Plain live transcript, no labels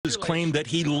has claimed that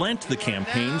he lent the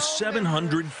campaign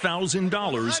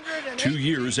 $700,000 2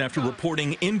 years after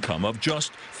reporting income of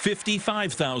just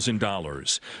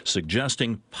 $55,000,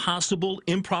 suggesting possible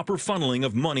improper funneling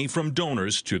of money from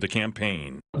donors to the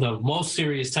campaign. The most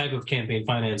serious type of campaign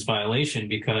finance violation,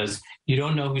 because you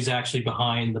don't know who's actually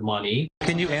behind the money.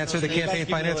 Can you answer the campaign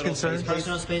finance concern?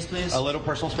 Personal space, please. A little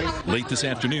personal space. Late this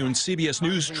afternoon, CBS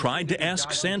News tried to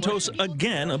ask Santos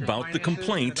again about the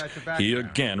complaint. He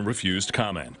again refused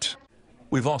comment.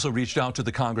 We've also reached out to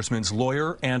the congressman's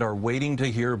lawyer and are waiting to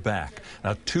hear back.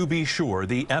 Now, to be sure,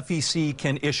 the FEC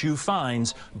can issue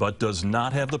fines, but does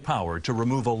not have the power to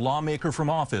remove a lawmaker from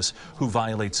office who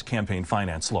violates campaign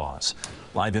finance laws.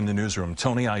 Live in the newsroom,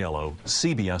 Tony Aiello,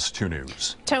 CBS 2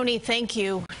 News. Tony, thank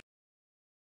you.